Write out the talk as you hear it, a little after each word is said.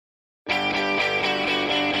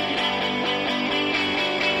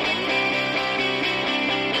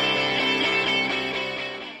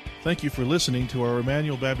Thank you for listening to our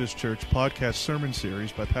Emmanuel Baptist Church podcast sermon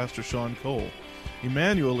series by Pastor Sean Cole.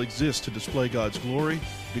 Emmanuel exists to display God's glory,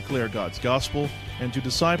 declare God's gospel, and to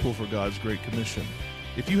disciple for God's Great Commission.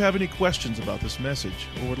 If you have any questions about this message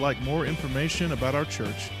or would like more information about our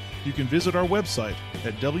church, you can visit our website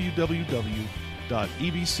at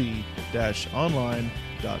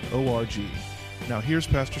www.ebc-online.org. Now here's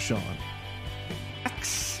Pastor Sean.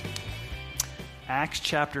 Acts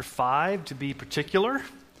chapter 5 to be particular.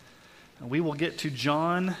 We will get to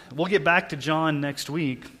John. We'll get back to John next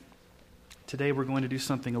week. Today we're going to do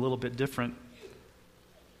something a little bit different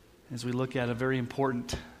as we look at a very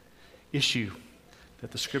important issue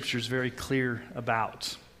that the Scripture is very clear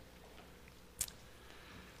about.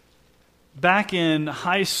 Back in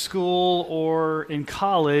high school or in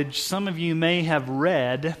college, some of you may have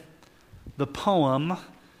read the poem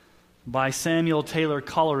by Samuel Taylor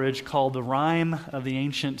Coleridge called The Rime of the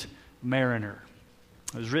Ancient Mariner.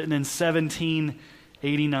 It was written in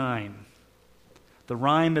 1789. The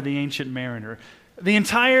Rime of the Ancient Mariner. The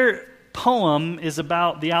entire poem is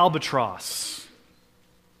about the albatross.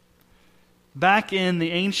 Back in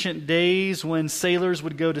the ancient days when sailors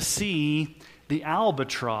would go to sea, the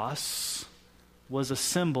albatross was a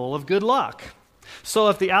symbol of good luck. So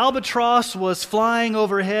if the albatross was flying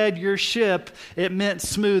overhead your ship, it meant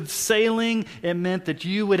smooth sailing. It meant that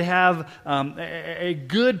you would have a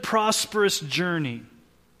good, prosperous journey.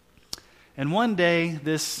 And one day,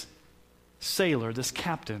 this sailor, this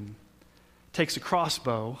captain, takes a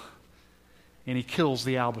crossbow and he kills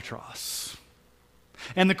the albatross.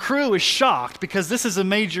 And the crew is shocked because this is a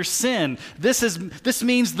major sin. This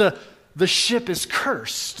means the ship is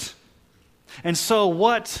cursed. And so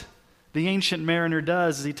what the ancient mariner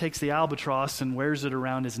does is he takes the albatross and wears it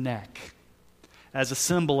around his neck as a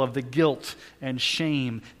symbol of the guilt and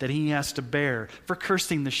shame that he has to bear for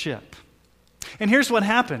cursing the ship. And here's what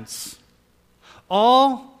happens.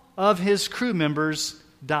 All of his crew members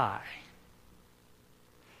die.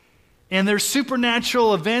 And there's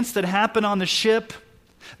supernatural events that happen on the ship.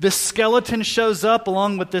 This skeleton shows up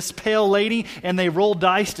along with this pale lady, and they roll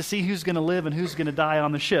dice to see who's going to live and who's going to die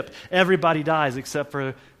on the ship. Everybody dies except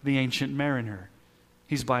for the ancient mariner.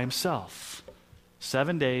 He's by himself.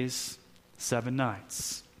 7 days, 7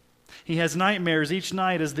 nights. He has nightmares each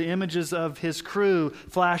night as the images of his crew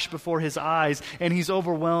flash before his eyes, and he's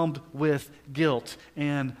overwhelmed with guilt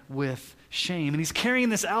and with shame. And he's carrying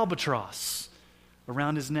this albatross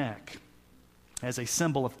around his neck as a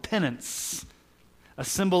symbol of penance, a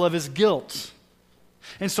symbol of his guilt.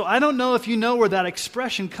 And so I don't know if you know where that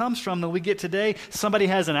expression comes from that we get today. Somebody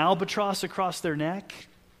has an albatross across their neck,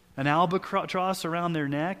 an albatross around their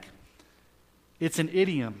neck. It's an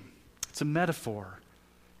idiom. It's a metaphor.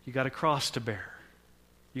 You got a cross to bear.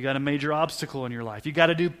 You got a major obstacle in your life. You got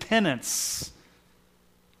to do penance.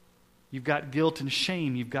 You've got guilt and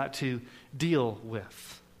shame you've got to deal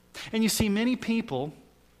with. And you see, many people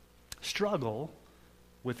struggle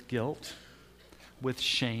with guilt, with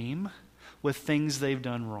shame, with things they've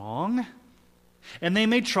done wrong. And they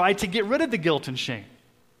may try to get rid of the guilt and shame.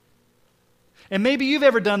 And maybe you've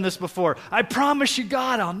ever done this before. I promise you,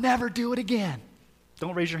 God, I'll never do it again.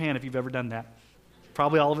 Don't raise your hand if you've ever done that.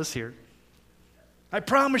 Probably all of us here. I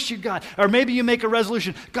promise you, God. Or maybe you make a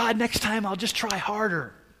resolution. God, next time I'll just try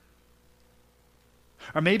harder.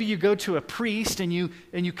 Or maybe you go to a priest and you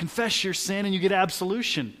confess your sin and you get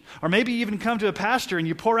absolution. Or maybe you even come to a pastor and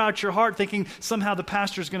you pour out your heart thinking somehow the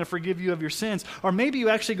pastor is going to forgive you of your sins. Or maybe you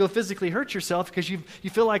actually go physically hurt yourself because you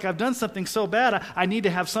feel like I've done something so bad I need to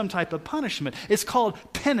have some type of punishment. It's called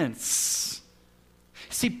penance.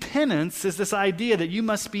 See, penance is this idea that you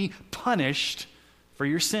must be punished for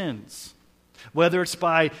your sins. Whether it's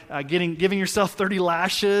by giving yourself 30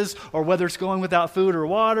 lashes, or whether it's going without food or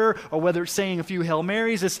water, or whether it's saying a few Hail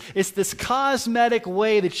Marys, it's this cosmetic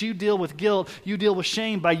way that you deal with guilt, you deal with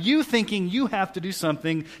shame by you thinking you have to do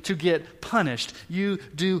something to get punished. You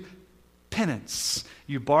do penance.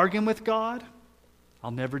 You bargain with God. I'll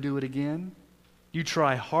never do it again. You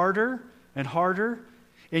try harder and harder,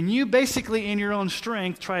 and you basically in your own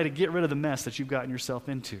strength try to get rid of the mess that you've gotten yourself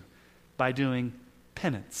into by doing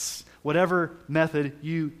penance, whatever method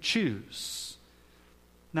you choose.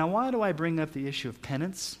 Now, why do I bring up the issue of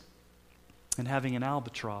penance and having an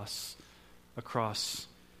albatross across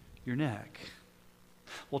your neck?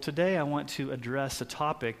 Well, today I want to address a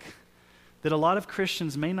topic that a lot of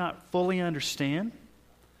Christians may not fully understand,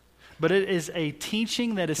 but it is a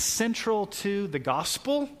teaching that is central to the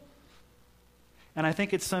gospel, and I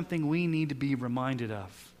think it's something we need to be reminded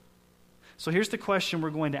of. So here's the question we're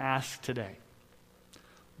going to ask today.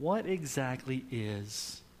 What exactly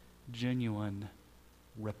is genuine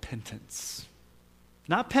repentance?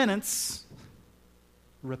 Not penance,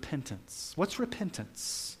 repentance. What's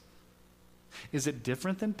repentance? Is it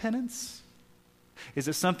different than penance? Is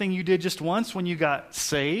it something you did just once when you got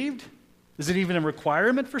saved? Is it even a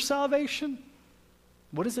requirement for salvation?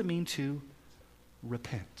 What does it mean to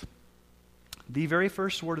repent? The very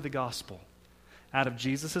first word of the gospel out of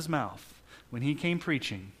Jesus' mouth when he came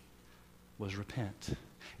preaching was repent.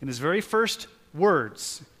 In his very first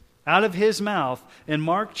words out of his mouth in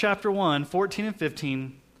Mark chapter 1, 14 and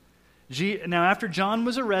 15, now after John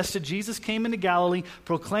was arrested, Jesus came into Galilee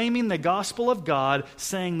proclaiming the gospel of God,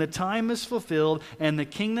 saying the time is fulfilled and the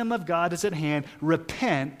kingdom of God is at hand.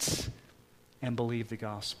 Repent and believe the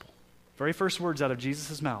gospel. Very first words out of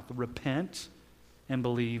Jesus' mouth, repent and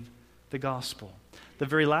believe the gospel. The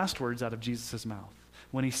very last words out of Jesus' mouth,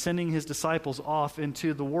 when he's sending his disciples off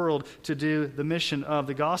into the world to do the mission of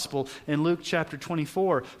the gospel. In Luke chapter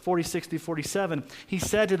 24, 46 through 47, he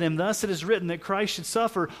said to them, "Thus it is written that Christ should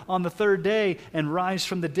suffer on the third day and rise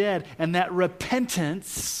from the dead, and that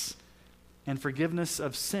repentance and forgiveness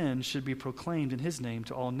of sin should be proclaimed in his name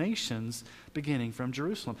to all nations, beginning from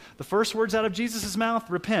Jerusalem." The first words out of Jesus' mouth,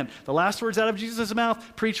 repent. The last words out of Jesus' mouth,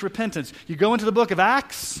 preach repentance. You go into the book of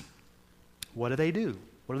Acts, what do?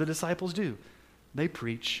 What do the disciples do? They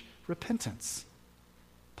preach repentance.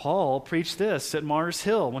 Paul preached this at Mars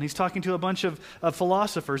Hill when he's talking to a bunch of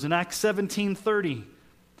philosophers in Acts 17:30.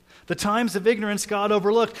 The times of ignorance God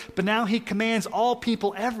overlooked, but now he commands all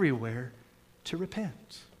people everywhere to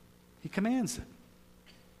repent. He commands it.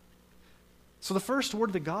 So the first word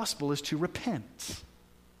of the gospel is to repent.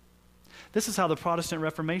 This is how the Protestant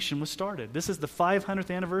Reformation was started. This is the 500th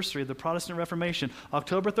anniversary of the Protestant Reformation.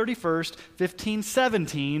 October 31st,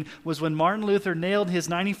 1517 was when Martin Luther nailed his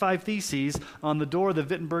 95 Theses on the door of the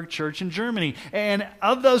Wittenberg Church in Germany. And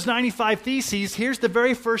of those 95 Theses, here's the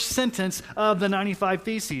very first sentence of the 95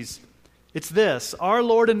 Theses. It's this: "Our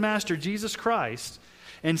Lord and Master Jesus Christ,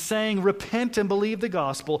 in saying repent and believe the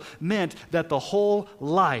gospel, meant that the whole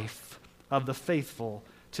life of the faithful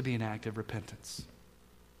to be an act of repentance."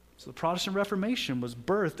 So the Protestant Reformation was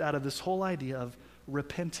birthed out of this whole idea of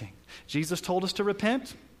repenting. Jesus told us to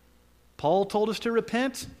repent. Paul told us to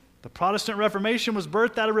repent. The Protestant Reformation was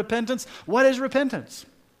birthed out of repentance. What is repentance?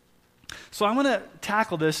 So I'm going to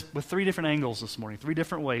tackle this with three different angles this morning, three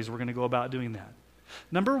different ways we're going to go about doing that.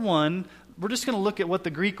 Number one, we're just going to look at what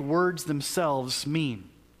the Greek words themselves mean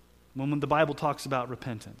when the Bible talks about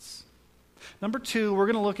repentance. Number two, we're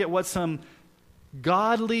going to look at what some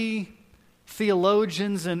godly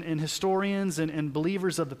theologians and historians and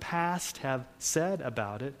believers of the past have said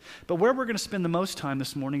about it. But where we're going to spend the most time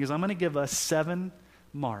this morning is I'm going to give us 7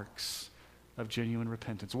 marks of genuine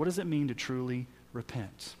repentance. What does it mean to truly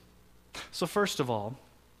repent? So first of all,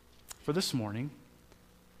 for this morning,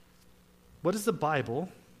 what does the Bible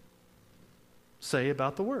say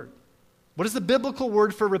about the word? What does the biblical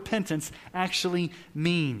word for repentance actually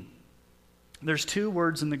mean? There's 2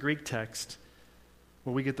 words in the Greek text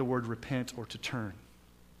where we get the word repent or to turn.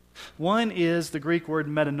 One is the Greek word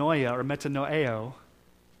metanoia or metanoeo.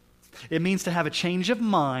 It means to have a change of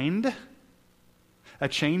mind, a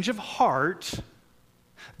change of heart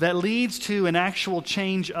that leads to an actual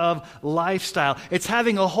change of lifestyle. It's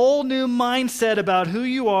having a whole new mindset about who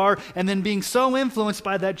you are and then being so influenced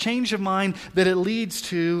by that change of mind that it leads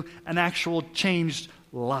to an actual changed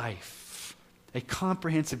life, a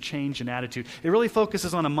comprehensive change in attitude. It really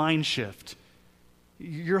focuses on a mind shift.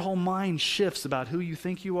 Your whole mind shifts about who you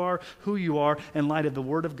think you are, who you are in light of the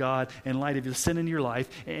Word of God, in light of the sin in your life,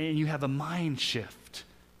 and you have a mind shift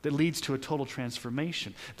that leads to a total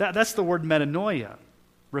transformation. That's the word metanoia,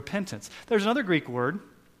 repentance. There's another Greek word.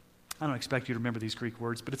 I don't expect you to remember these Greek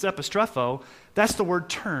words, but it's epistropho. That's the word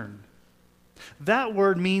turn. That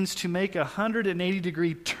word means to make a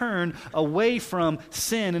 180-degree turn away from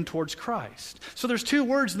sin and towards Christ. So there's 2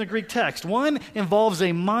 words in the Greek text. One involves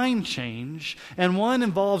a mind change, and one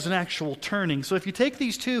involves an actual turning. So if you take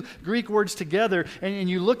these 2 Greek words together and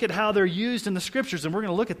you look at how they're used in the Scriptures, and we're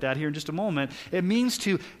going to look at that here in just a moment, it means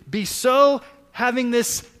to be so having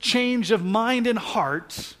this change of mind and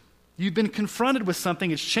heart. You've been confronted with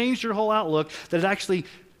something, it's changed your whole outlook, that it actually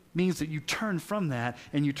means that you turn from that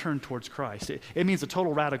and you turn towards Christ. It means a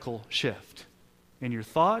total radical shift in your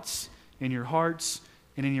thoughts, in your hearts,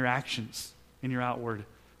 and in your actions, in your outward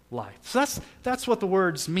life. So that's what the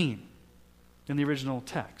words mean in the original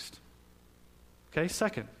text. Okay,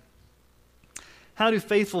 second, how do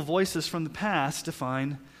faithful voices from the past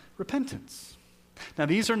define repentance? Now,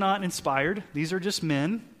 these are not inspired. These are just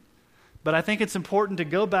men. But I think it's important to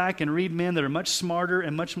go back and read men that are much smarter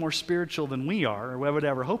and much more spiritual than we are, or we would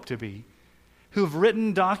ever hope to be. who have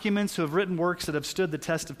written documents, who have written works that have stood the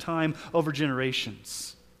test of time over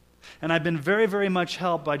generations. And I've been very, very much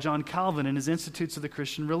helped by John Calvin in his Institutes of the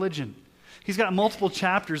Christian Religion. He's got multiple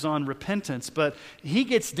chapters on repentance, but he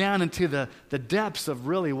gets down into the depths of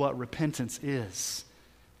really what repentance is.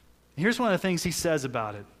 Here's one of the things he says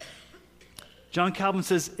about it. John Calvin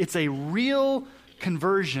says, it's a real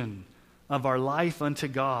conversion of our life unto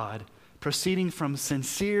God, proceeding from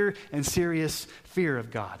sincere and serious fear of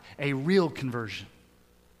God. A real conversion.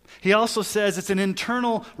 He also says it's an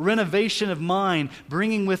internal renovation of mind,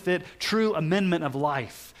 bringing with it true amendment of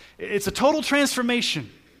life. It's a total transformation.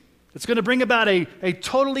 It's going to bring about a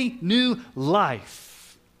totally new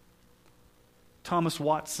life. Thomas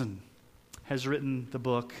Watson has written the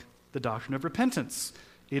book, The Doctrine of Repentance.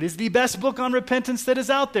 It is the best book on repentance that is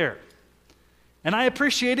out there. And I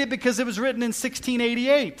appreciate it because it was written in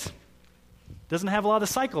 1688. Doesn't have a lot of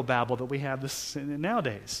psychobabble that we have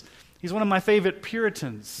nowadays. He's one of my favorite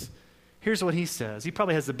Puritans. Here's what he says. He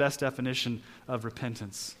probably has the best definition of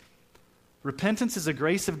repentance. Repentance is a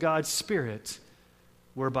grace of God's Spirit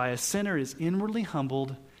whereby a sinner is inwardly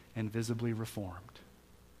humbled and visibly reformed.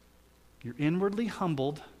 You're inwardly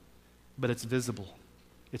humbled, but it's visible.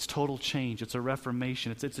 It's total change. It's a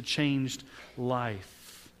reformation. It's a changed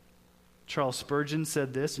life. Charles Spurgeon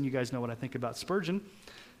said this, and you guys know what I think about Spurgeon.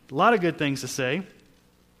 A lot of good things to say.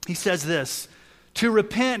 He says this, to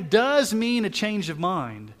repent does mean a change of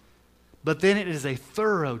mind, but then it is a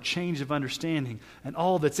thorough change of understanding and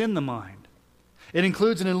all that's in the mind. It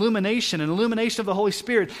includes an illumination of the Holy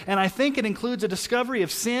Spirit, and I think it includes a discovery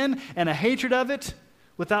of sin and a hatred of it,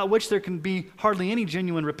 without which there can be hardly any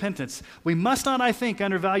genuine repentance. We must not, I think,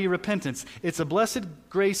 undervalue repentance. It's a blessed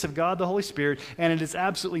grace of God the Holy Spirit, and it is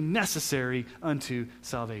absolutely necessary unto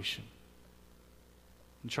salvation.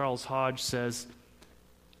 And Charles Hodge says,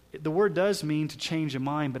 the word does mean to change a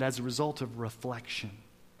mind, but as a result of reflection,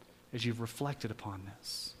 as you've reflected upon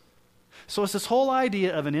this. So it's this whole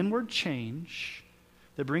idea of an inward change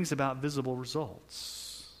that brings about visible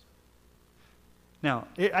results. Now,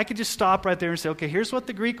 I could just stop right there and say, okay, here's what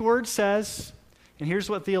the Greek word says, and here's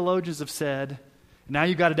what theologians have said, and now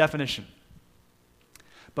you've got a definition.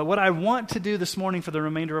 But what I want to do this morning for the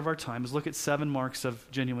remainder of our time is look at 7 marks of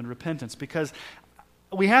genuine repentance, because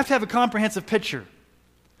we have to have a comprehensive picture.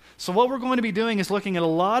 So what we're going to be doing is looking at a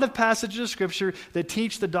lot of passages of Scripture that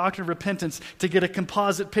teach the doctrine of repentance to get a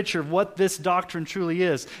composite picture of what this doctrine truly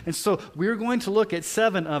is. And so we're going to look at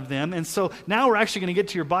 7 of them. And so now we're actually going to get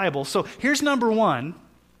to your Bible. So here's number 1.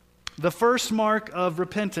 The first mark of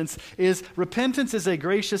repentance is a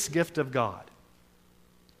gracious gift of God.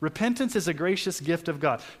 Repentance is a gracious gift of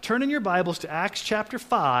God. Turn in your Bibles to Acts chapter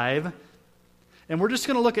 5. And we're just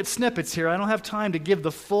going to look at snippets here. I don't have time to give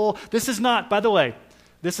the full. This is not, by the way,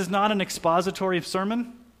 this is not an expository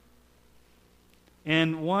sermon.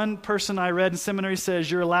 And one person I read in seminary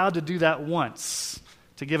says you're allowed to do that once,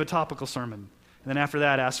 to give a topical sermon. And then after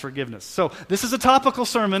that, ask forgiveness. So this is a topical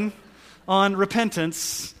sermon on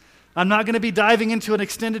repentance. I'm not going to be diving into an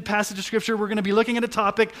extended passage of Scripture. We're going to be looking at a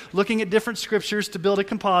topic, looking at different Scriptures to build a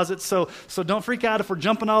composite. So don't freak out if we're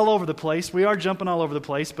jumping all over the place. We are jumping all over the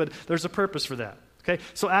place, but there's a purpose for that. Okay?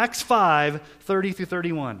 So Acts 5, 30 through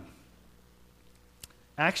 31.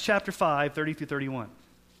 Acts chapter 5, 30 through 31.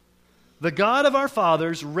 The God of our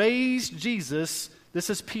fathers raised Jesus.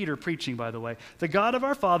 This is Peter preaching, by the way. The God of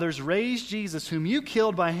our fathers raised Jesus, whom you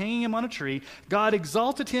killed by hanging him on a tree. God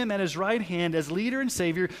exalted him at his right hand as leader and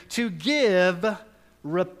Savior to give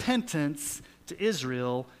repentance to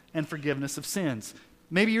Israel and forgiveness of sins.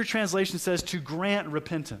 Maybe your translation says to grant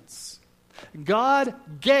repentance. God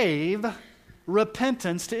gave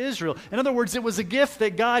repentance to Israel. In other words, it was a gift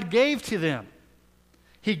that God gave to them.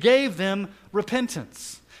 He gave them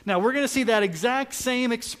repentance. Now, we're going to see that exact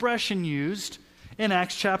same expression used in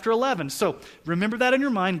Acts chapter 11. So, remember that in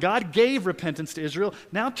your mind. God gave repentance to Israel.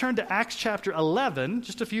 Now turn to Acts chapter 11,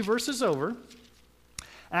 just a few verses over.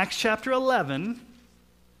 Acts chapter 11,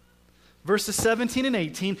 verses 17 and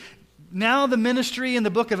 18. Now the ministry in the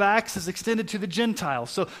book of Acts is extended to the Gentiles.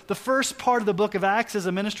 So the first part of the book of Acts is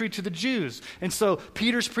a ministry to the Jews. And so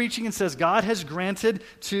Peter's preaching and says God has granted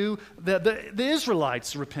to the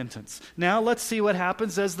Israelites repentance. Now let's see what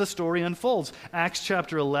happens as the story unfolds. Acts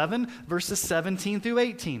chapter 11, verses 17 through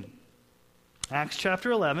 18. Acts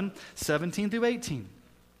chapter 11, 17 through 18.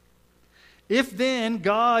 If then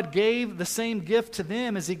God gave the same gift to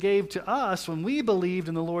them as he gave to us when we believed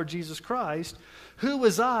in the Lord Jesus Christ, who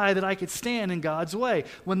was I that I could stand in God's way?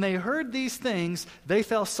 When they heard these things, they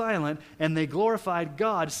fell silent, and they glorified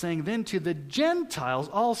God, saying, then to the Gentiles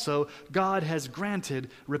also God has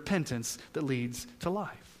granted repentance that leads to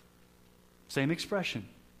life. Same expression.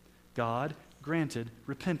 God granted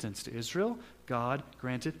repentance to Israel. God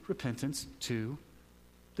granted repentance to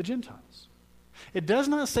the Gentiles. It does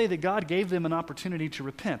not say that God gave them an opportunity to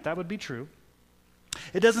repent. That would be true.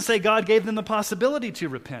 It doesn't say God gave them the possibility to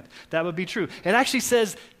repent. That would be true. It actually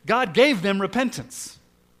says God gave them repentance,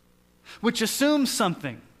 which assumes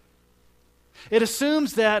something. It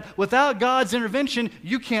assumes that without God's intervention,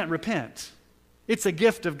 you can't repent. It's a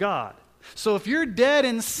gift of God. So if you're dead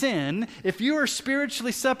in sin, if you are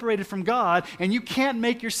spiritually separated from God and you can't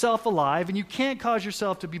make yourself alive and you can't cause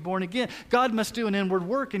yourself to be born again, God must do an inward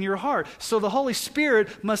work in your heart. So the Holy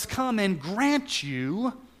Spirit must come and grant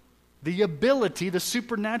you the ability, the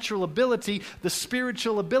supernatural ability, the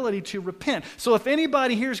spiritual ability to repent. So if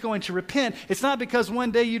anybody here is going to repent, it's not because one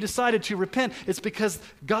day you decided to repent. It's because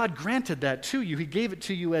God granted that to you. He gave it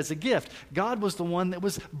to you as a gift. God was the one that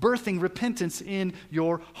was birthing repentance in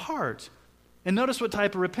your heart. And notice what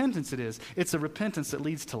type of repentance it is. It's a repentance that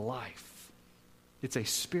leads to life. It's a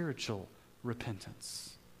spiritual repentance.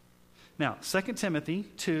 Now, 2 Timothy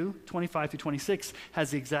 2, 25 through 26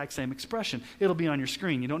 has the exact same expression. It'll be on your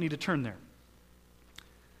screen. You don't need to turn there.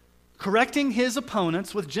 Correcting his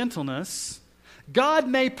opponents with gentleness, God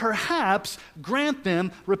may perhaps grant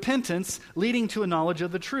them repentance leading to a knowledge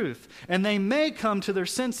of the truth, and they may come to their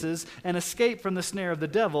senses and escape from the snare of the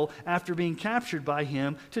devil after being captured by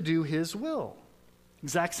him to do his will.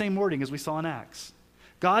 Exact same wording as we saw in Acts.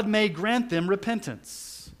 God may grant them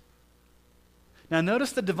repentance. Now,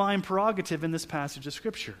 notice the divine prerogative in this passage of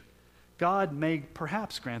Scripture. God may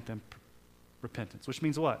perhaps grant them repentance, which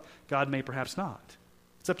means what? God may perhaps not.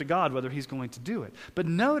 It's up to God whether he's going to do it. But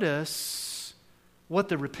notice what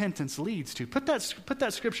the repentance leads to. Put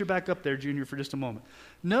that Scripture back up there, Junior, for just a moment.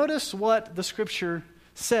 Notice what the Scripture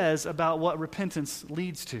says about what repentance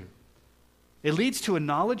leads to. It leads to a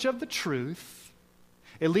knowledge of the truth.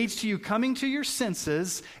 It leads to you coming to your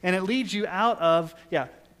senses, and it leads you out of,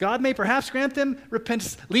 God may perhaps grant them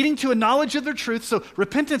repentance, leading to a knowledge of the truth. So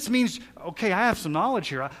repentance means, okay, I have some knowledge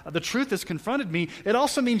here. The truth has confronted me. It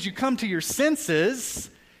also means you come to your senses,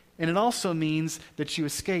 and it also means that you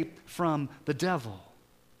escape from the devil.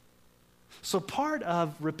 So part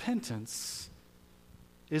of repentance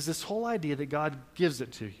is this whole idea that God gives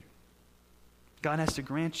it to you. God has to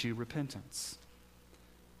grant you repentance.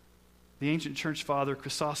 The ancient church father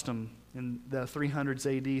Chrysostom in the 300s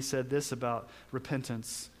AD said this about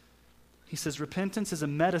repentance. He says, repentance is a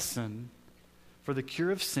medicine for the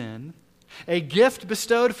cure of sin, a gift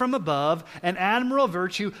bestowed from above, an admirable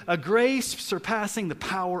virtue, a grace surpassing the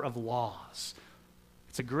power of laws.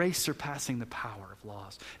 It's a grace surpassing the power of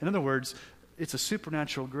laws. In other words, it's a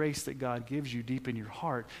supernatural grace that God gives you deep in your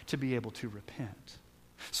heart to be able to repent.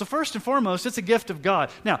 So first and foremost, it's a gift of God.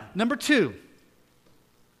 Now, number two,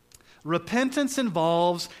 repentance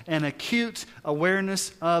involves an acute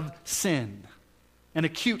awareness of sin. An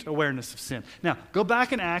acute awareness of sin. Now, go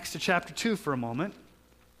back in Acts to chapter 2 for a moment.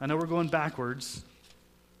 I know we're going backwards.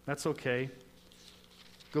 That's okay.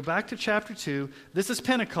 Go back to chapter 2. This is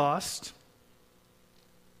Pentecost.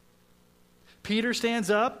 Peter stands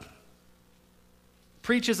up,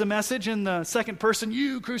 preaches a message in the second person,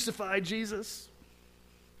 you crucified Jesus.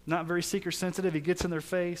 Not very seeker sensitive. He gets in their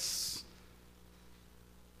face.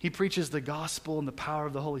 He preaches the gospel and the power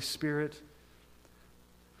of the Holy Spirit.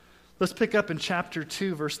 Let's pick up in chapter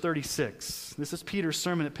 2, verse 36. This is Peter's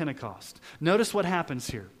sermon at Pentecost. Notice what happens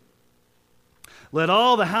here. Let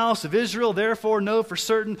all the house of Israel therefore know for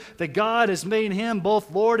certain that God has made him both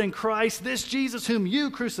Lord and Christ, this Jesus whom you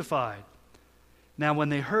crucified. Now when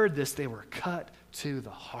they heard this, they were cut to the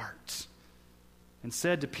heart and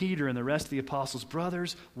said to Peter and the rest of the apostles,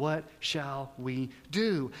 brothers, what shall we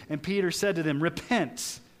do? And Peter said to them,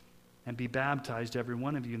 repent and be baptized, every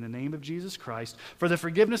one of you, in the name of Jesus Christ, for the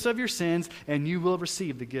forgiveness of your sins, and you will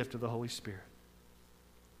receive the gift of the Holy Spirit.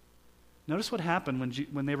 Notice what happened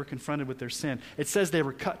when they were confronted with their sin. It says they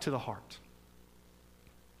were cut to the heart.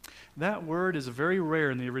 That word is very rare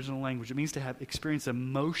in the original language. It means to have experienced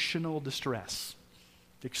emotional distress,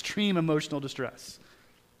 extreme emotional distress.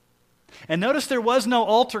 And notice there was no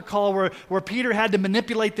altar call where Peter had to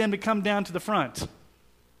manipulate them to come down to the front.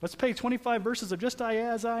 Let's pay 25 verses of just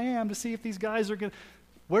as I am to see if these guys are going to...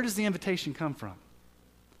 Where does the invitation come from?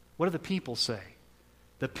 What do the people say?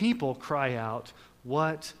 The people cry out,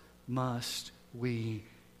 what must we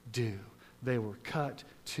do? They were cut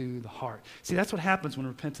to the heart. See, that's what happens when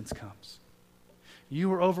repentance comes. You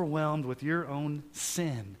were overwhelmed with your own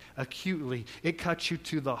sin acutely. It cuts you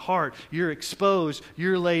to the heart. You're exposed.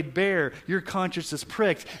 You're laid bare. Your conscience is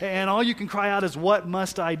pricked. And all you can cry out is, what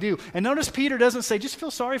must I do? And notice Peter doesn't say, just feel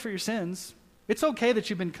sorry for your sins. It's okay that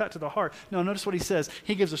you've been cut to the heart. No, notice what he says.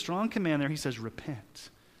 He gives a strong command there. He says,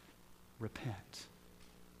 repent. repent.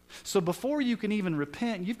 So before you can even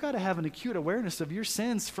repent, you've got to have an acute awareness of your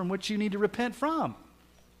sins from which you need to repent from.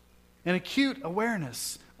 An acute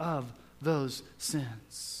awareness of those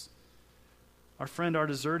sins. Our friend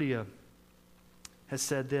Artaxerxes has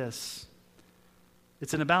said this: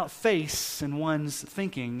 it's an about face in one's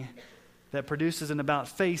thinking that produces an about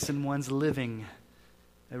face in one's living,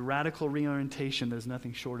 a radical reorientation that is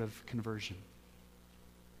nothing short of conversion.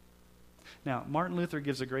 Now, Martin Luther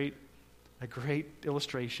gives a great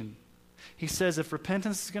illustration. He says if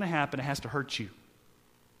repentance is going to happen, it has to hurt you.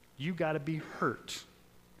 You got to be hurt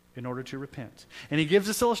in order to repent. And he gives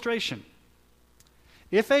this illustration.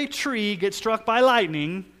 If a tree gets struck by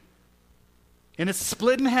lightning and it's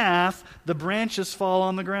split in half, the branches fall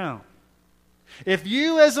on the ground. If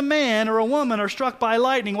you as a man or a woman are struck by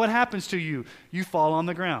lightning, what happens to you? You fall on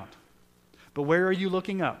the ground. But where are you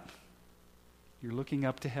looking up? You're looking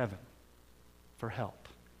up to heaven for help.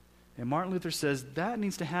 And Martin Luther says that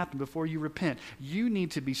needs to happen before you repent. You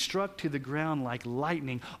need to be struck to the ground like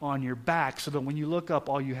lightning on your back so that when you look up,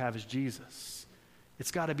 all you have is Jesus.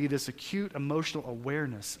 It's got to be this acute emotional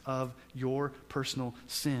awareness of your personal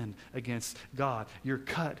sin against God. You're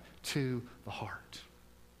cut to the heart.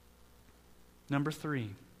 Number 3,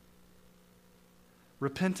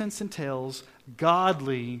 repentance entails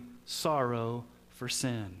godly sorrow for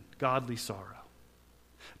sin. Godly sorrow.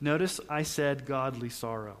 Notice I said godly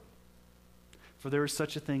sorrow, for there is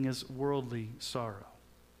such a thing as worldly sorrow.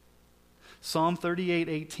 Psalm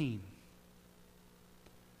 38:18.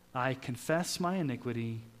 I confess my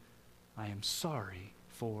iniquity. I am sorry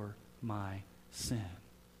for my sin.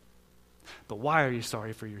 But why are you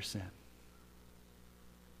sorry for your sin?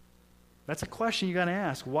 That's a question you got to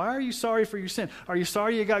ask. Why are you sorry for your sin? Are you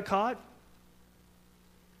sorry you got caught?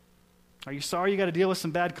 Are you sorry you got to deal with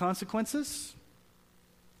some bad consequences?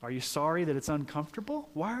 Are you sorry that it's uncomfortable?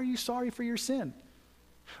 Why are you sorry for your sin?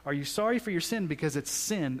 Are you sorry for your sin because it's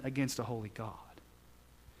sin against a holy God?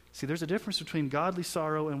 See, there's a difference between godly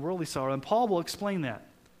sorrow and worldly sorrow, and Paul will explain that.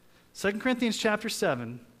 2 Corinthians chapter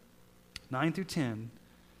 7, 9 through 10.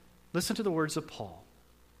 Listen to the words of Paul.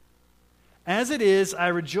 As it is, I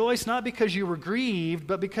rejoice not because you were grieved,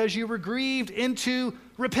 but because you were grieved into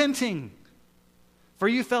repenting. For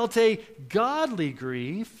you felt a godly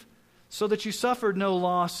grief, so that you suffered no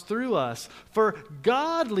loss through us. For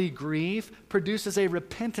godly grief produces a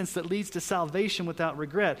repentance that leads to salvation without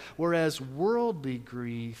regret, whereas worldly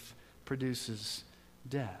grief produces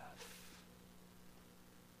death.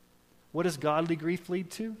 What does godly grief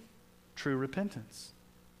lead to? True repentance.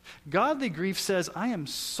 Godly grief says, I am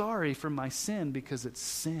sorry for my sin because it's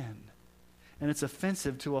sin. And it's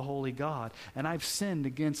offensive to a holy God. And I've sinned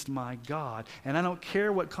against my God. And I don't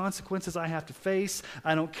care what consequences I have to face.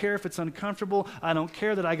 I don't care if it's uncomfortable. I don't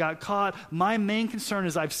care that I got caught. My main concern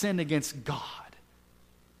is I've sinned against God.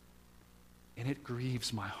 And it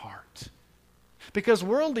grieves my heart. Because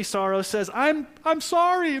worldly sorrow says, I'm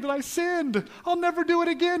sorry that I sinned. I'll never do it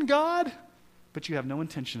again, God. But you have no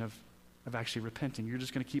intention of actually repenting. You're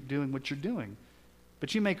just going to keep doing what you're doing.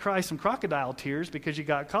 But you may cry some crocodile tears because you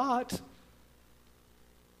got caught.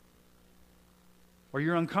 Or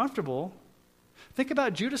you're uncomfortable. Think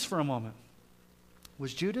about Judas for a moment.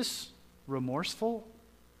 Was Judas remorseful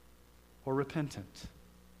or repentant?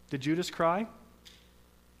 Did Judas cry?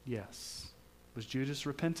 Yes. Was Judas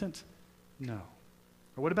repentant? No.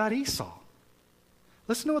 Or what about Esau?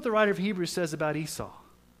 Listen to what the writer of Hebrews says about Esau.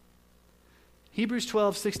 Hebrews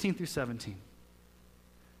 12, 16 through 17.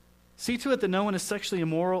 See to it that no one is sexually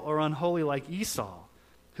immoral or unholy like Esau,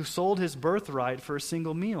 who sold his birthright for a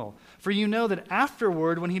single meal. For you know that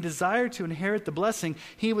afterward, when he desired to inherit the blessing,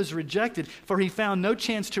 he was rejected, for he found no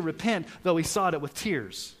chance to repent, though he sought it with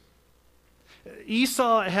tears.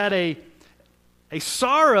 Esau had a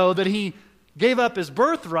sorrow that he gave up his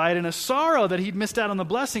birthright and a sorrow that he'd missed out on the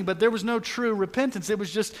blessing, but there was no true repentance. It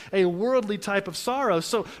was just a worldly type of sorrow.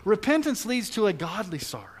 So repentance leads to a godly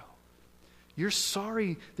sorrow. You're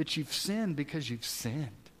sorry that you've sinned because you've sinned.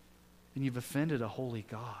 And you've offended a holy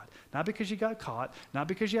God. Not because you got caught, not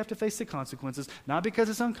because you have to face the consequences, not because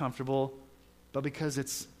it's uncomfortable, but because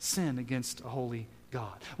it's sin against a holy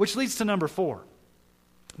God. Which leads to number 4.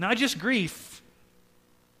 Not just grief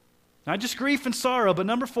and sorrow, but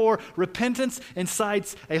number 4, repentance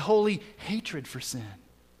incites a holy hatred for sin.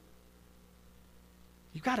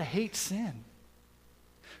 You've got to hate sin.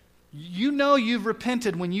 You know you've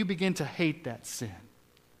repented when you begin to hate that sin.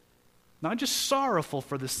 Not just sorrowful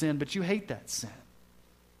for the sin, but you hate that sin.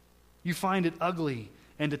 You find it ugly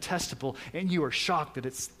and detestable, and you are shocked that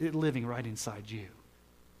it's living right inside you.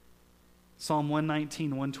 Psalm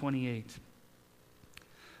 119, 128.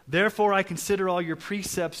 Therefore, I consider all your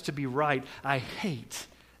precepts to be right. I hate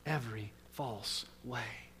every false way.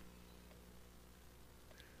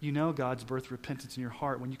 You know God's birth repentance in your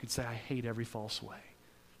heart when you can say, I hate every false way.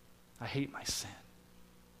 I hate my sin.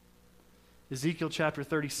 Ezekiel chapter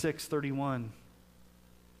 36, 31.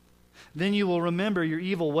 Then you will remember your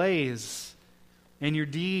evil ways and your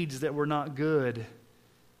deeds that were not good,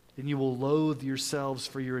 and you will loathe yourselves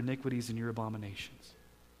for your iniquities and your abominations.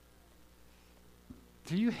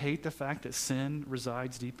 Do you hate the fact that sin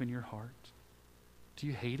resides deep in your heart? Do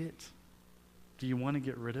you hate it? Do you want to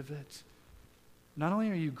get rid of it? Not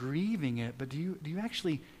only are you grieving it, but do you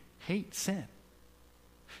actually hate sin?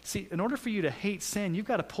 See, in order for you to hate sin, you've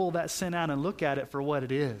got to pull that sin out and look at it for what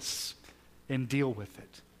it is and deal with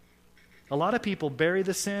it. A lot of people bury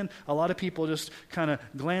the sin. A lot of people just kind of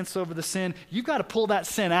glance over the sin. You've got to pull that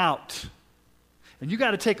sin out. And you've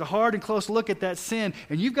got to take a hard and close look at that sin,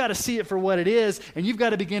 and you've got to see it for what it is, and you've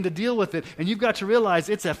got to begin to deal with it, and you've got to realize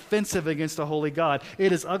it's offensive against a holy God.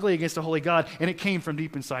 It is ugly against a holy God, and it came from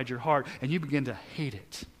deep inside your heart, and you begin to hate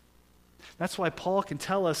it. That's why Paul can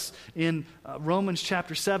tell us in Romans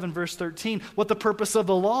chapter 7, verse 13, what the purpose of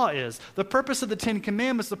the law is. The purpose of the Ten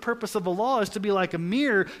Commandments, the purpose of the law is to be like a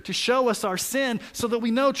mirror to show us our sin so that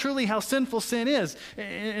we know truly how sinful sin is.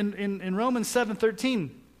 In Romans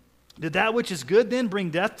 7:13, did that which is good then bring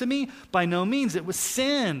death to me? By no means. It was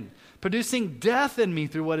sin, producing death in me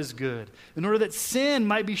through what is good, in order that sin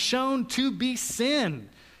might be shown to be sin,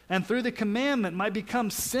 and through the commandment might become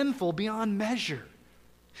sinful beyond measure.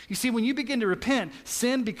 You see, when you begin to repent,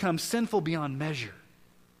 sin becomes sinful beyond measure.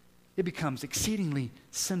 It becomes exceedingly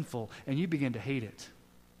sinful, and you begin to hate it.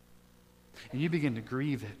 And you begin to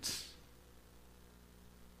grieve it.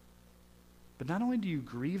 But not only do you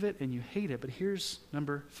grieve it and you hate it, but here's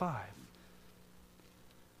number 5.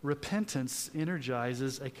 Repentance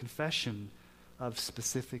energizes a confession of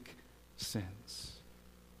specific sins.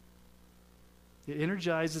 It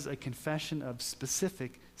energizes a confession of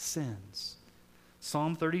specific sins.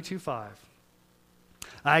 Psalm 32:5.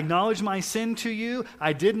 I acknowledge my sin to you.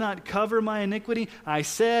 I did not cover my iniquity. I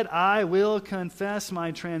said, I will confess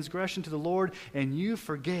my transgression to the Lord, and you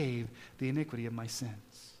forgave the iniquity of my sins.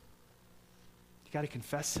 You got to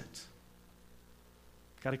confess it.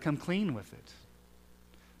 Got to come clean with it.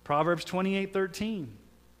 Proverbs 28:13.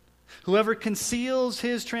 Whoever conceals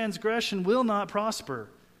his transgression will not prosper,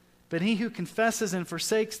 but he who confesses and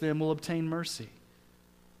forsakes them will obtain mercy.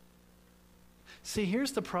 See,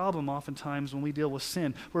 here's the problem oftentimes when we deal with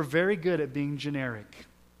sin. We're very good at being generic.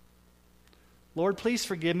 Lord, please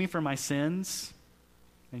forgive me for my sins,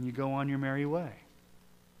 and you go on your merry way.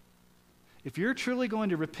 If you're truly going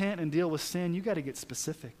to repent and deal with sin, you've got to get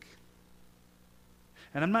specific.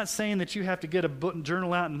 And I'm not saying that you have to get a book and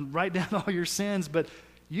journal out and write down all your sins, but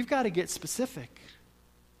you've got to get specific.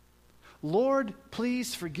 Lord,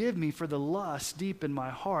 please forgive me for the lust deep in my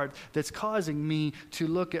heart that's causing me to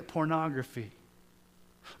look at pornography.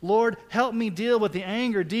 Lord, help me deal with the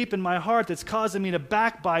anger deep in my heart that's causing me to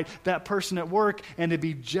backbite that person at work and to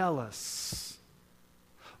be jealous.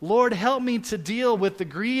 Lord, help me to deal with the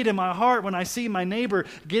greed in my heart when I see my neighbor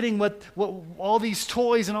getting what all these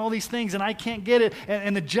toys and all these things and I can't get it,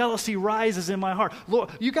 and the jealousy rises in my heart.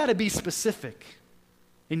 Lord, you got to be specific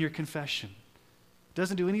in your confession. It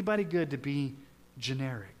doesn't do anybody good to be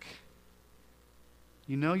generic.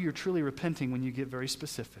 You know you're truly repenting when you get very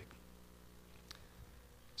specific.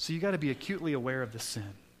 So you got to be acutely aware of the sin.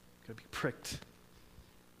 You got to be pricked.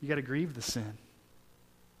 You got to grieve the sin.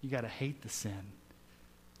 You got to hate the sin.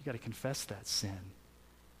 You got to confess that sin.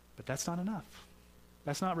 But that's not enough.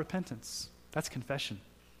 That's not repentance. That's confession.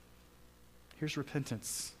 Here's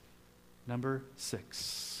repentance. Number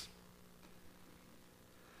 6.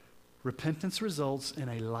 Repentance results in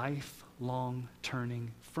a lifelong turning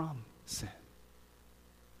from sin.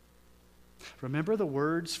 Remember the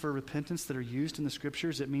words for repentance that are used in the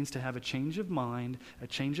Scriptures? It means to have a change of mind, a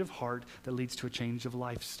change of heart that leads to a change of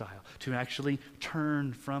lifestyle, to actually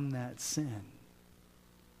turn from that sin.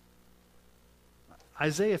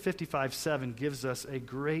 Isaiah 55:7 gives us a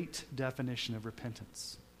great definition of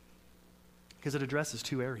repentance because it addresses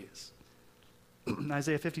 2 areas.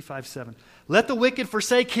 Isaiah 55:7. Let the wicked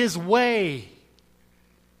forsake his way.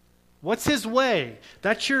 What's his way?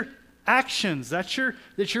 That's your actions. That's your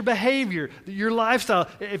behavior, your lifestyle.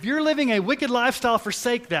 If you're living a wicked lifestyle,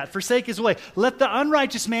 forsake that. Forsake his way. Let the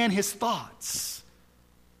unrighteous man his thoughts.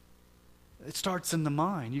 It starts in the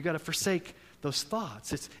mind. You got to forsake those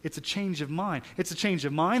thoughts. It's a change of mind. It's a change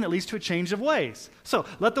of mind that leads to a change of ways. So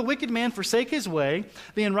let the wicked man forsake his way,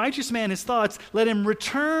 the unrighteous man his thoughts. Let him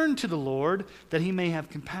return to the Lord, that he may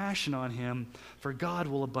have compassion on him, for God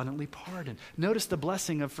will abundantly pardon. Notice the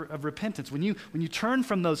blessing of repentance. When you turn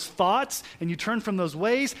from those thoughts and you turn from those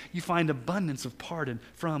ways, you find abundance of pardon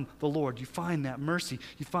from the Lord. You find that mercy.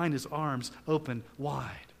 You find his arms open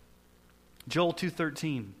wide. Joel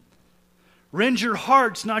 2:13. Rend your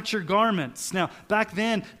hearts, not your garments. Now, back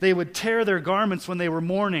then, they would tear their garments when they were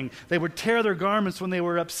mourning. They would tear their garments when they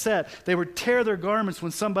were upset. They would tear their garments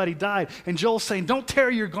when somebody died. And Joel's saying, don't tear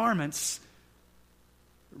your garments.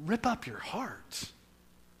 Rip up your heart.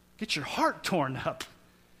 Get your heart torn up.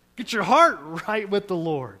 Get your heart right with the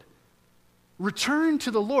Lord. Return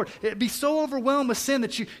to the Lord. Be so overwhelmed with sin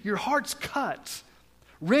that your heart's cut.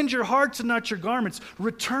 Rend your hearts and not your garments.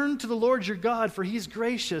 Return to the Lord your God, for he's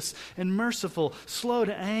gracious and merciful, slow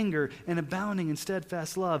to anger, and abounding in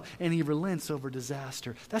steadfast love, and he relents over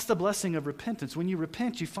disaster. That's the blessing of repentance. When you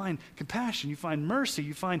repent, you find compassion, you find mercy,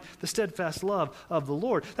 you find the steadfast love of the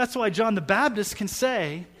Lord. That's why John the Baptist can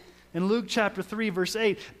say in Luke chapter 3, verse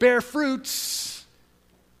 8, bear fruits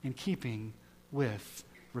in keeping with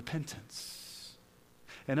repentance.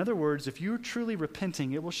 In other words, if you're truly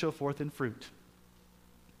repenting, it will show forth in fruit.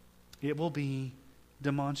 It will be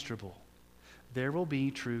demonstrable. There will be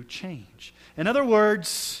true change. In other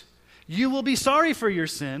words, you will be sorry for your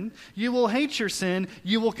sin. You will hate your sin.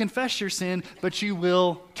 You will confess your sin, but you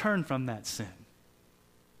will turn from that sin.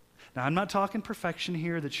 Now, I'm not talking perfection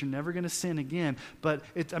here, that you're never going to sin again, but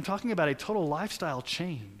I'm talking about a total lifestyle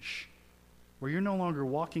change where you're no longer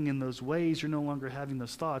walking in those ways, you're no longer having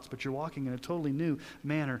those thoughts, but you're walking in a totally new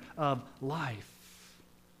manner of life.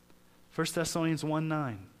 1 Thessalonians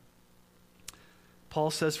 1:9. Paul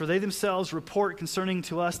says, for they themselves report concerning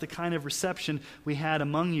to us the kind of reception we had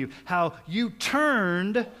among you, how you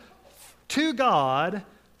turned to God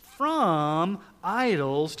from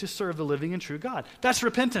idols to serve the living and true God. That's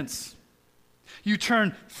repentance. You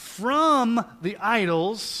turn from the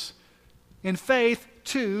idols in faith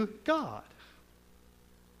to God.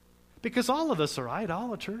 Because all of us are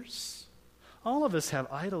idolaters. All of us have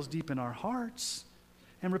idols deep in our hearts.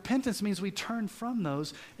 And repentance means we turn from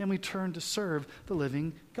those and we turn to serve the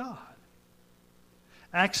living God.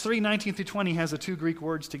 Acts 3:19-20 has the two Greek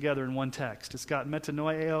words together in one text. It's got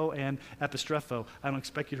metanoeo and epistrepho. I don't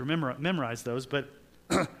expect you to memorize those, but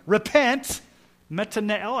repent,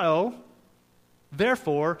 metaneo,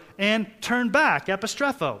 therefore, and turn back,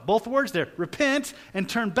 epistrepho. Both words there. Repent and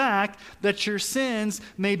turn back, that your sins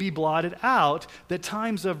may be blotted out, that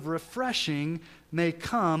times of refreshing may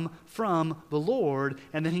come from the Lord,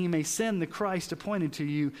 and that he may send the Christ appointed to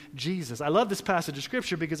you, Jesus. I love this passage of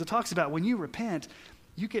Scripture because it talks about when you repent,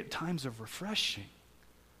 you get times of refreshing.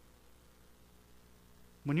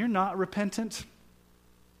 When you're not repentant,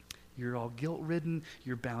 you're all guilt-ridden,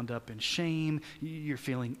 you're bound up in shame, you're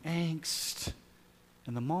feeling angst.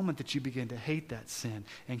 And the moment that you begin to hate that sin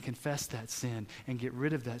and confess that sin and get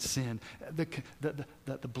rid of that sin,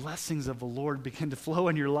 the blessings of the Lord begin to flow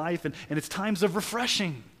in your life, and it's times of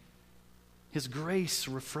refreshing. His grace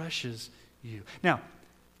refreshes you. Now,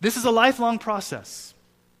 this is a lifelong process.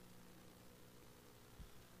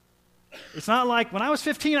 It's not like, when I was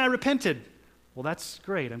 15, I repented. Well, that's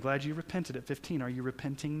great. I'm glad you repented at 15. Are you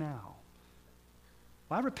repenting now?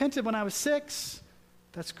 Well, I repented when I was 6.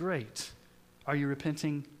 That's great. Are you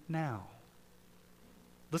repenting now?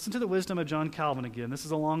 Listen to the wisdom of John Calvin again. This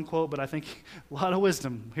is a long quote, but I think a lot of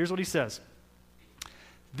wisdom. Here's what he says.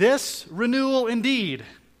 This renewal indeed,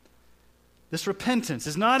 this repentance,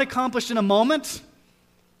 is not accomplished in a moment,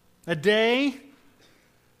 a day,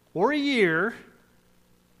 or a year,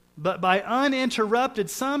 but by uninterrupted,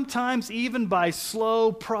 sometimes even by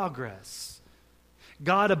slow progress.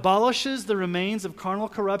 God abolishes the remains of carnal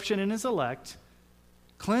corruption in his elect,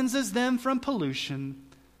 cleanses them from pollution,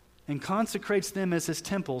 and consecrates them as his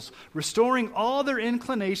temples, restoring all their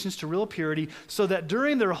inclinations to real purity, so that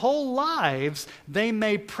during their whole lives they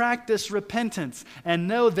may practice repentance and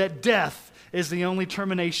know that death is the only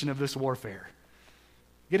termination of this warfare.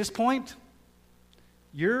 Get his point?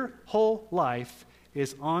 Your whole life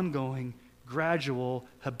is ongoing, gradual,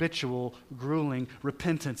 habitual, grueling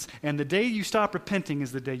repentance. And the day you stop repenting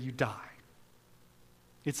is the day you die.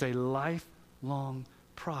 It's a lifelong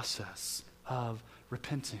process of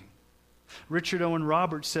repenting. Richard Owen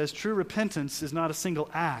Roberts says true repentance is not a single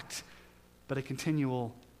act, but a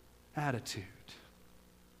continual attitude.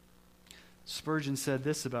 Spurgeon said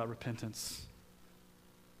this about repentance.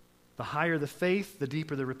 The higher the faith, the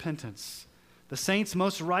deeper the repentance. The saint's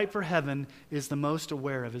most ripe for heaven is the most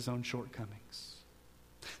aware of his own shortcomings.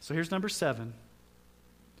 So here's number 7.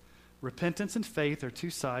 Repentance and faith are two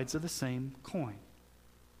sides of the same coin.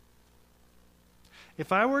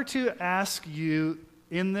 If I were to ask you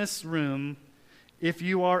in this room if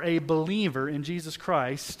you are a believer in Jesus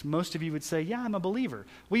Christ, most of you would say, yeah, I'm a believer.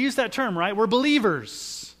 We use that term, right? We're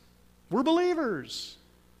believers. We're believers.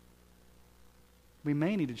 We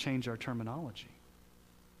may need to change our terminology.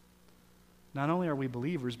 Not only are we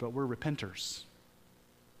believers, but we're repenters.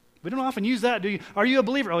 We don't often use that, do you? Are you a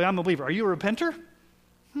believer? Oh, yeah, I'm a believer. Are you a repenter?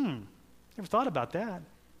 Never thought about that.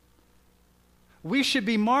 We should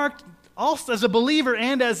be marked also as a believer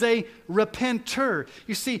and as a repenter.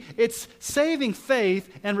 You see, it's saving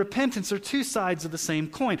faith and repentance are two sides of the same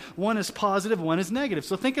coin. One is positive, one is negative.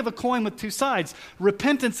 So think of a coin with two sides.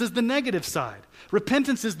 Repentance is the negative side.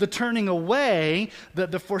 Repentance is the turning away,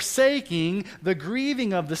 the forsaking, the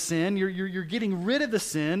grieving of the sin. You're getting rid of the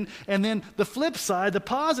sin. And then the flip side, the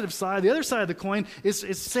positive side, the other side of the coin is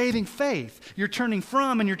saving faith. You're turning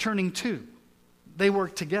from and you're turning to. They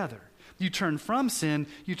work together. You turn from sin,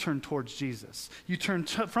 you turn towards Jesus. You turn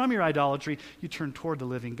from your idolatry, you turn toward the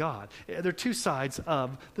living God. They're two sides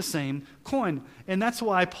of the same coin. And that's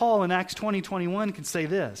why Paul in Acts 20:21 can say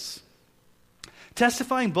this,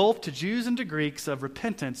 testifying both to Jews and to Greeks of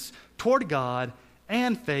repentance toward God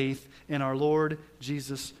and faith in our Lord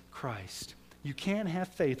Jesus Christ. You can't have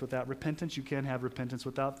faith without repentance. You can't have repentance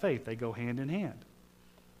without faith. They go hand in hand.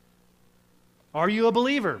 Are you a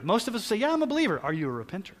believer? Most of us say, yeah, I'm a believer. Are you a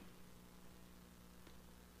repenter?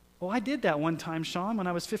 Well, I did that one time, Sean, when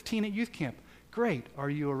I was 15 at youth camp. Great.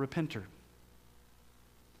 Are you a repenter?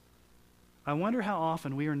 I wonder how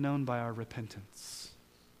often we are known by our repentance.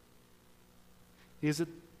 Is it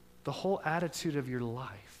the whole attitude of your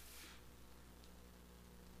life?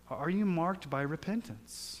 Are you marked by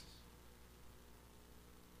repentance?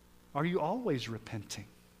 Are you always repenting?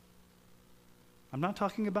 I'm not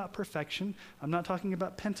talking about perfection. I'm not talking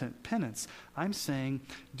about penance. I'm saying,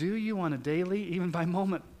 do you on a daily, even by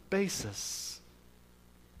moment basis,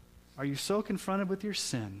 are you so confronted with your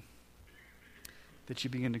sin that you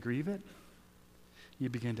begin to grieve it, you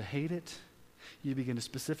begin to hate it, you begin to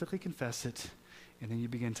specifically confess it, and then you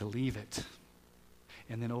begin to leave it.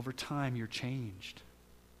 And then over time, you're changed.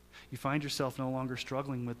 You find yourself no longer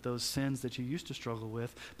struggling with those sins that you used to struggle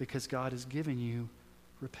with because God has given you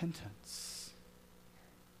repentance.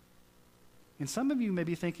 And some of you may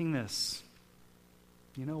be thinking this,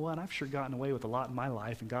 you know what, I've sure gotten away with a lot in my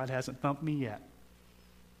life and God hasn't thumped me yet.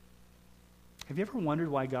 Have you ever wondered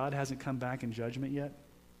why God hasn't come back in judgment yet?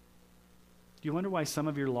 Do you wonder why some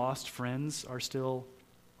of your lost friends are still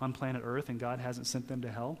on planet Earth and God hasn't sent them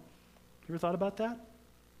to hell? You ever thought about that?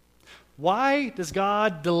 Why does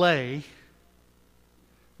God delay?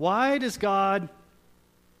 Why does God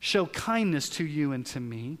show kindness to you and to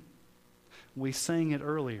me? We sang it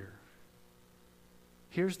earlier.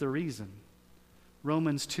 Here's the reason.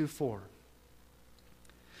 Romans 2:4.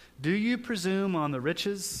 Do you presume on the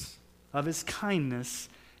riches of his kindness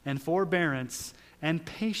and forbearance and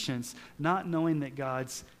patience, not knowing that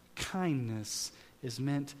God's kindness is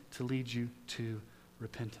meant to lead you to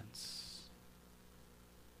repentance?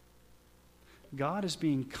 God is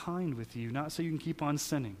being kind with you, not so you can keep on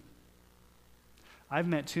sinning. I've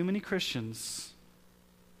met too many Christians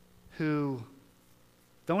who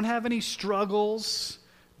don't have any struggles,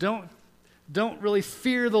 don't really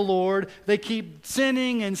fear the Lord. They keep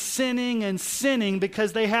sinning and sinning and sinning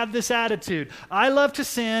because they have this attitude. I love to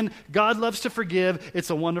sin. God loves to forgive. It's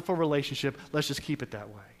a wonderful relationship. Let's just keep it that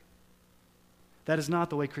way. That is not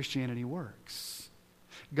the way Christianity works.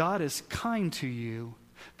 God is kind to you.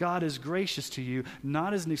 God is gracious to you,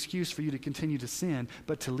 not as an excuse for you to continue to sin,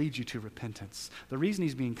 but to lead you to repentance. The reason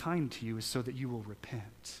he's being kind to you is so that you will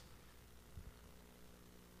repent.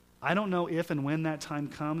 I don't know if and when that time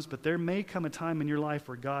comes, but there may come a time in your life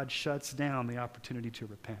where God shuts down the opportunity to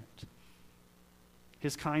repent.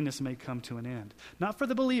 His kindness may come to an end. Not for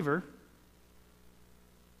the believer,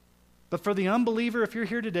 but for the unbeliever. If you're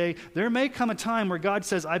here today, there may come a time where God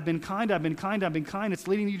says, I've been kind, I've been kind, I've been kind. It's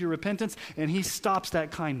leading you to repentance, and he stops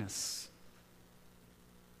that kindness.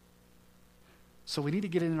 So we need to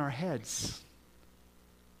get it in our heads.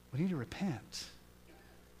 We need to repent.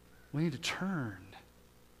 We need to turn.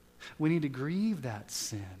 We need to grieve that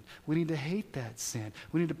sin. We need to hate that sin.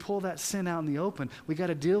 We need to pull that sin out in the open. We got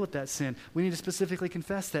to deal with that sin. We need to specifically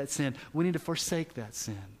confess that sin. We need to forsake that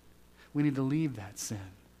sin. We need to leave that sin.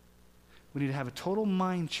 We need to have a total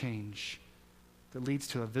mind change that leads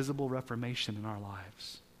to a visible reformation in our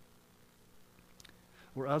lives,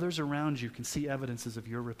 where others around you can see evidences of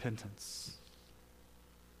your repentance.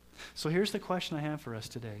 So here's the question I have for us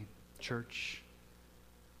today, church.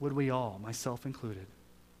 Would we all, myself included,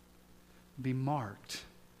 be marked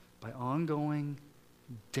by ongoing,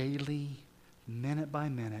 daily, minute by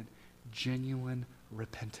minute, genuine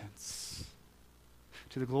repentance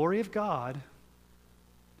to the glory of God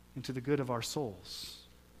and to the good of our souls?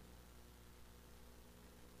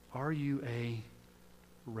 Are you a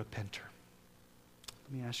repenter?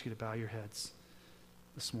 Let me ask you to bow your heads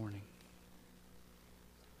this morning.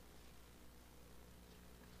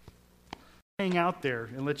 Hang out there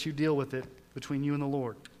and let you deal with it between you and the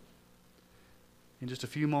Lord. In just a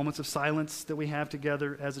few moments of silence that we have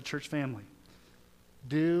together as a church family,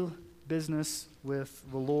 do business with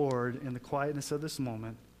the Lord in the quietness of this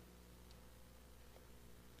moment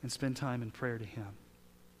and spend time in prayer to Him.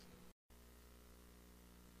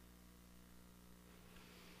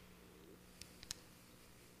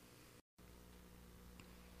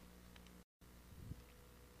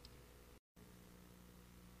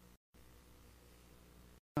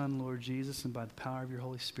 Son, Lord Jesus, and by the power of your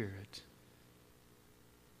Holy Spirit,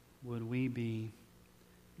 would we be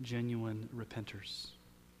genuine repenters?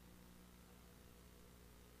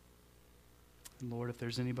 And Lord, if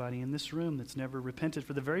there's anybody in this room that's never repented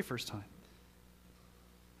for the very first time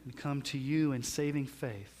and come to you in saving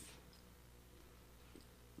faith,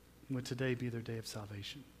 would today be their day of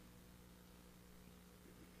salvation?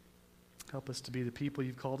 Help us to be the people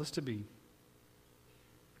you've called us to be.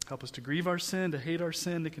 Help us to grieve our sin, to hate our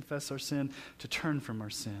sin, to confess our sin, to turn from our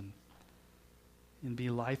sin, and be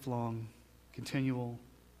lifelong, continual,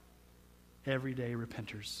 everyday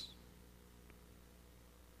repenters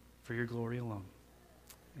for your glory alone.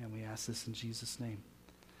 And we ask this in Jesus' name.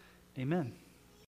 Amen.